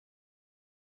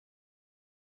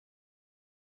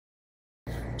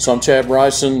So I'm Chad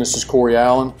Bryson, this is Corey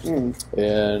Allen,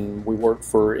 and we work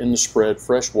for In the Spread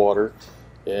Freshwater.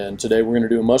 And today we're going to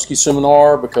do a muskie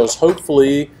seminar because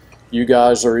hopefully you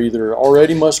guys are either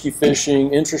already muskie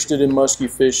fishing, interested in muskie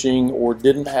fishing, or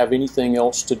didn't have anything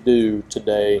else to do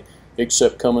today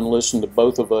except come and listen to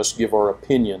both of us give our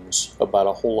opinions about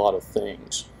a whole lot of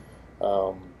things.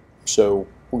 So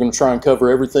we're going to try and cover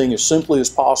everything as simply as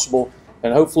possible,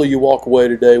 and hopefully you walk away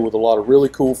today with a lot of really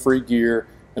cool free gear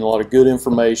and a lot of good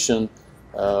information.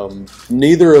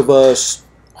 Neither of us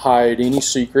hide any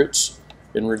secrets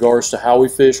in regards to how we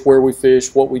fish, where we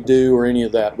fish, what we do, or any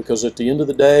of that, because at the end of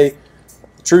the day,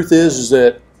 the truth is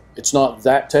that it's not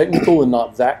that technical and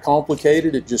not that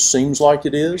complicated. It just seems like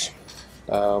it is.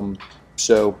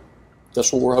 So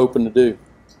that's what we're hoping to do.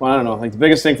 Well, I don't know. Like, the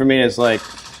biggest thing for me is, like,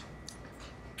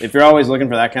 if you're always looking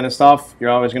for that kind of stuff, you're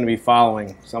always going to be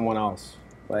following someone else.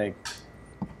 Like,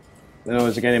 I know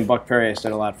there's a guy named Buck Perry I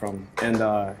studied a lot from,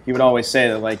 and he would always say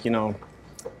that, like, you know,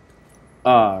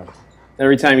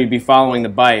 every time you'd be following the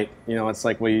bite, you know, it's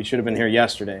like, well, you should have been here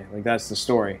yesterday. Like, that's the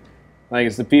story. Like,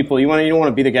 it's the people, you don't want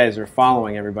to be the guys that are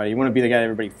following everybody. You want to be the guy that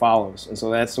everybody follows. And so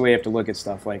that's the way you have to look at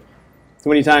stuff. Like, too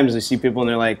many times I see people and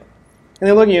they're like, and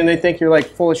they look at you and they think you're, like,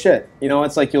 full of shit. You know,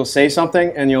 it's like you'll say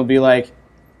something and you'll be like,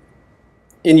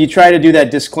 and you try to do that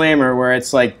disclaimer where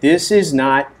it's like, this is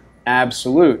not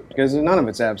absolute, because none of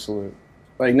it's absolute.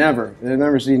 Like, never. I've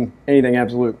never seen anything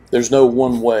absolute. There's no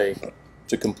one way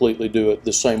to completely do it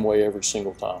the same way every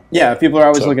single time. Yeah, people are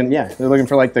always looking, they're looking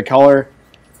for, like, the color,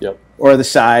 yep, or the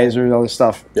size, or all this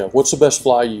stuff. Yeah, what's the best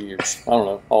fly you use? I don't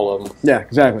know, all of them. Yeah,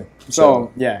 exactly.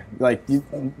 So yeah, like, you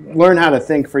learn how to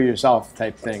think for yourself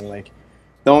type thing. Like,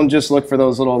 don't just look for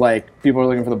those little, like, people are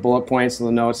looking for the bullet points and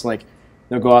the notes. Like,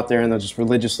 they'll go out there and they'll just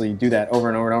religiously do that over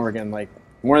and over and over again. Like,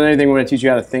 more than anything, we want to teach you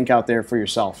how to think out there for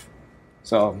yourself.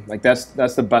 So, like, that's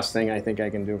the best thing I think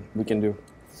we can do.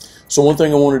 So one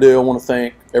thing I want to do, I want to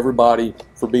thank everybody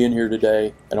for being here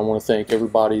today, and I want to thank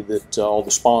everybody that, all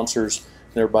the sponsors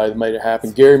and everybody that made it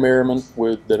happen. Gary Merriman,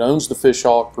 that owns the Fish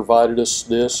Hawk, provided us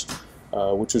this,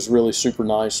 which was really super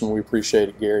nice, and we appreciate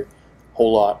it, Gary, a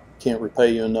whole lot. Can't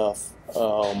repay you enough.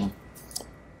 A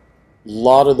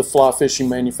lot of the fly fishing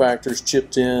manufacturers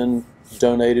chipped in,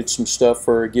 donated some stuff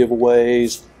for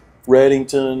giveaways.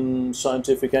 Reddington,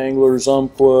 Scientific Anglers,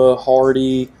 Umpqua,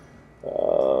 Hardy,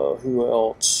 who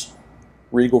else?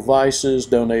 Regal Vices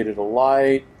donated a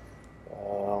light.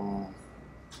 I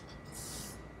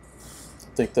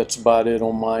think that's about it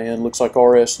on my end. Looks like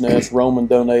RS Nets. Roman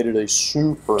donated a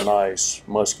super nice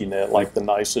musky net, like the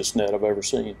nicest net I've ever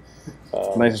seen.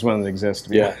 Nicest one that exists.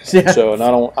 Yeah. So, and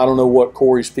I don't know what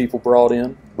Corey's people brought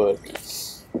in, but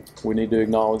we need to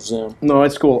acknowledge them. No,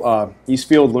 it's cool.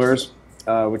 Eastfield Lures,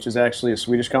 which is actually a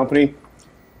Swedish company,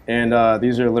 and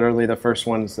these are literally the first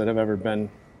ones that have ever been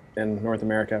in North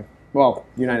America. Well,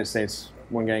 United States,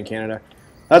 one guy in Canada.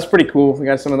 That's pretty cool. We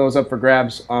got some of those up for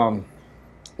grabs.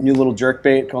 New little jerk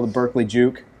bait called the Berkeley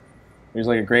Juke. There's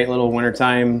like a great little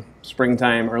wintertime,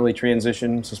 springtime, early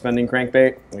transition suspending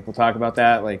crankbait. Like, we'll talk about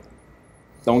that. Like,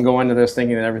 don't go into this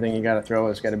thinking that everything you got to throw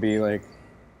is got to be, like,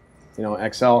 you know,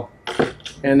 XL.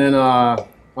 And then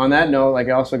on that note, like,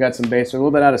 I also got some baits. They're a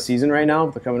little bit out of season right now,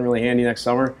 becoming really handy next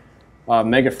summer.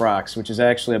 Megafrox, which is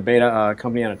actually a bait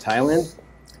company out of Thailand,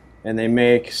 and they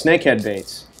make snakehead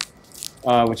baits,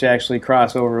 which actually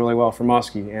cross over really well for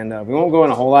muskie. And we won't go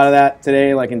into a whole lot of that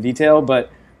today, like, in detail,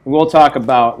 but we will talk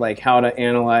about, like, how to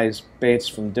analyze baits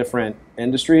from different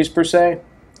industries per se,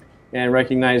 and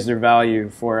recognize their value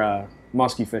for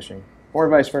muskie fishing, or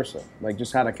vice versa. Like,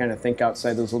 just how to kind of think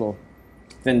outside those little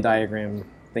Venn diagram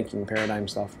thinking paradigm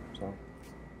stuff. So.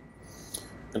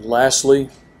 And lastly,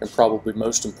 and probably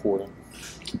most important,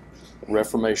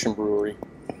 Reformation Brewery,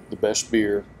 the best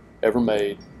beer ever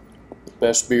made. The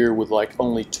best beer with, like,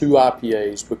 only 2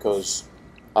 IPAs, because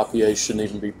IPAs shouldn't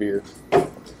even be beer.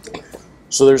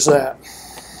 So there's that.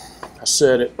 I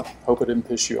said it. Hope I didn't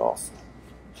piss you off.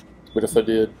 But if I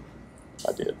did,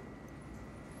 I did.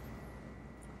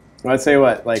 Well, I'd say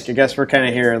what, like, I guess we're kind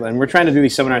of here, and we're trying to do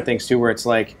these seminar things too, where it's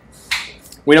like,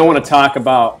 we don't want to talk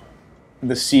about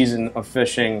the season of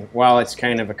fishing while it's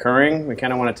kind of occurring. We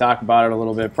kind of want to talk about it a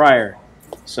little bit prior,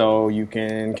 so you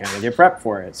can kind of get prepped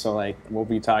for it. So, like, we'll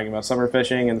be talking about summer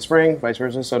fishing in the spring, vice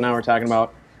versa. So now we're talking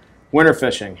about winter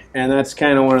fishing, and that's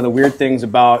kind of one of the weird things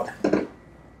about the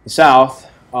South,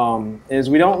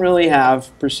 is we don't really have,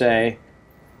 per se,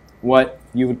 what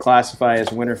you would classify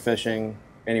as winter fishing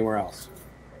anywhere else.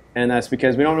 And that's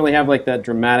because we don't really have, like, that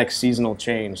dramatic seasonal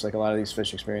change like a lot of these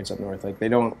fish experience up north. Like, they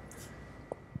don't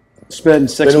spend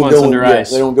 6 months under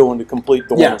ice. They don't go into complete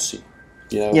dormancy.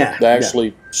 You know, they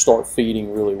actually start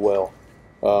feeding really well.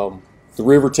 the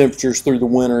river temperatures through the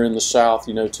winter in the south.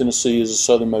 You know, Tennessee is the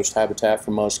southernmost habitat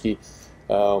for muskie,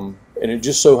 and it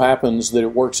just so happens that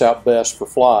it works out best for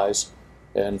flies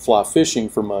and fly fishing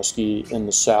for muskie in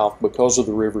the south because of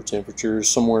the river temperatures.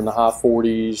 Somewhere in the high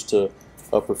 40s to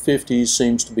upper 50s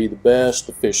seems to be the best.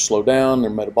 The fish slow down, their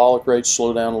metabolic rates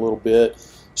slow down a little bit,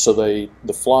 so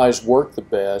the flies work the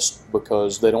best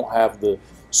because they don't have the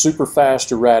super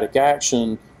fast erratic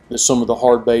action that some of the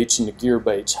hard baits and the gear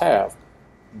baits have.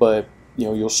 But you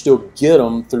know, you'll still get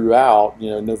them throughout,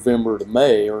 you know, November to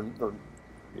May, or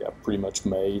yeah, pretty much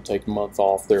May. You take a month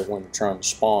off there when they're trying to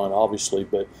spawn, obviously,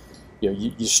 but you know,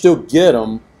 you still get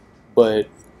them, but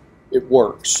it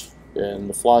works. And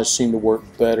the flies seem to work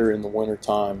better in the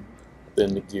wintertime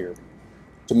than the gear,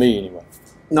 to me anyway.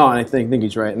 No, I think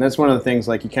he's right, and that's one of the things.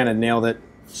 Like, you kind of nailed it,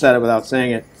 said it without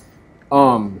saying it.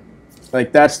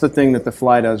 Like, that's the thing that the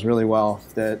fly does really well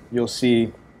that you'll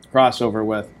see crossover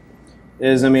with.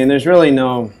 Is, I mean, there's really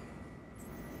no,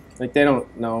 like, they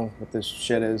don't know what this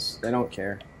shit is. They don't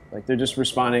care. Like, they're just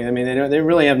responding. I mean, they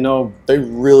really have no... They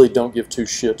really don't give two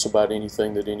shits about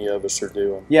anything that any of us are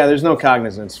doing. Yeah, there's no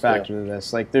cognizance factor to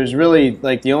this. Like, there's really,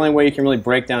 like, the only way you can really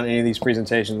break down any of these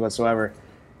presentations whatsoever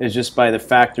is just by the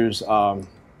factors,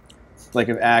 like,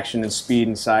 of action and speed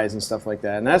and size and stuff like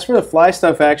that. And that's where the fly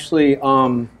stuff actually,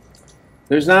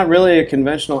 there's not really a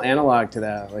conventional analog to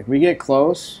that. Like, we get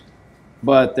close,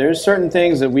 but there's certain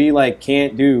things that we, like,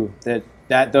 can't do that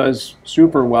does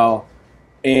super well.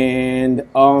 And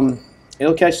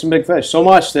it'll catch some big fish. So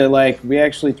much that, like, we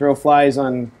actually throw flies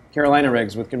on Carolina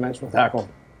rigs with conventional tackle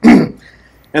in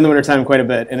the wintertime quite a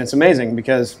bit. And it's amazing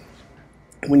because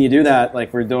when you do that,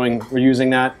 like we're using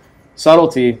that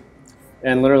subtlety,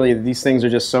 and literally these things are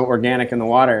just so organic in the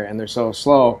water, and they're so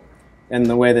slow in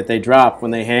the way that they drop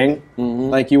when they hang.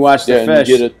 Like, you watch the fish. And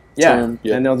you get a turn.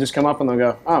 And they'll just come up and they'll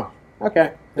go, oh,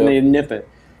 okay. And they nip it.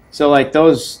 So, like,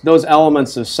 those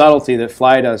elements of subtlety that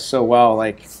fly does so well,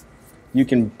 like, you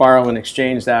can borrow and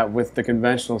exchange that with the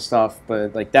conventional stuff.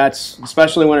 But, like, that's,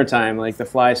 especially wintertime, like, the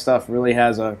fly stuff really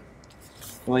has a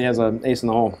ace in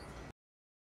the hole.